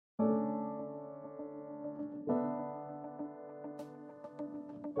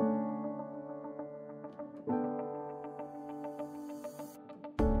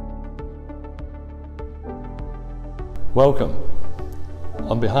Welcome.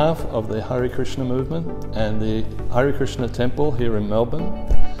 On behalf of the Hare Krishna movement and the Hare Krishna temple here in Melbourne,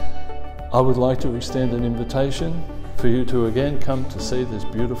 I would like to extend an invitation for you to again come to see this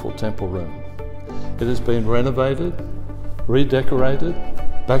beautiful temple room. It has been renovated, redecorated,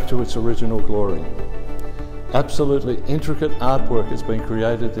 back to its original glory. Absolutely intricate artwork has been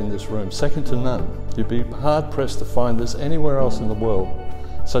created in this room, second to none. You'd be hard-pressed to find this anywhere else in the world.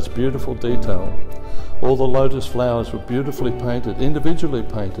 Such beautiful detail. All the lotus flowers were beautifully painted, individually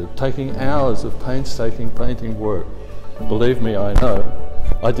painted, taking hours of painstaking painting work. Believe me, I know.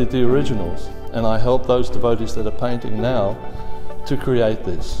 I did the originals, and I help those devotees that are painting now to create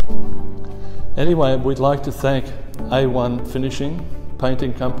this. Anyway, we'd like to thank A1 Finishing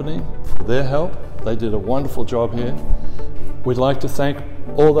Painting Company for their help. They did a wonderful job here. We'd like to thank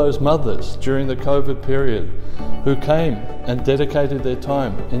all those mothers during the COVID period who came and dedicated their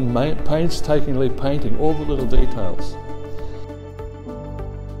time in painstakingly painting all the little details.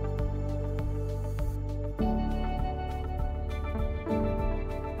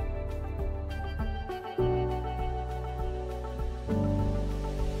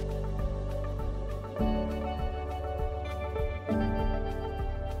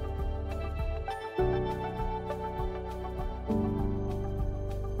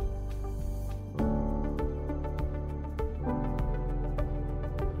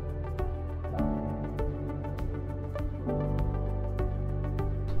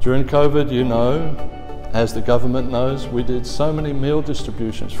 During COVID, you know, as the government knows, we did so many meal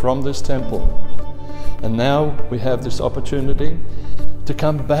distributions from this temple. And now we have this opportunity to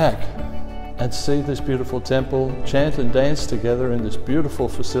come back and see this beautiful temple, chant and dance together in this beautiful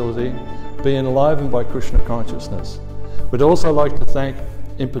facility, be enlivened by Krishna consciousness. We'd also like to thank,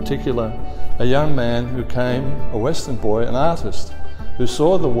 in particular, a young man who came, a Western boy, an artist, who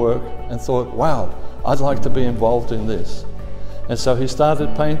saw the work and thought, wow, I'd like to be involved in this. And so he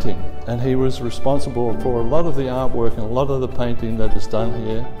started painting, and he was responsible for a lot of the artwork and a lot of the painting that is done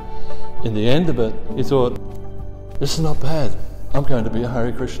here. In the end of it, he thought, this is not bad, I'm going to be a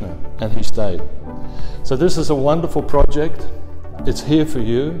Hare Krishna, and he stayed. So this is a wonderful project. It's here for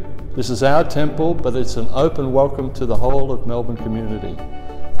you. This is our temple, but it's an open welcome to the whole of Melbourne community.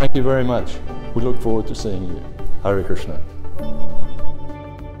 Thank you very much. We look forward to seeing you. Hare Krishna.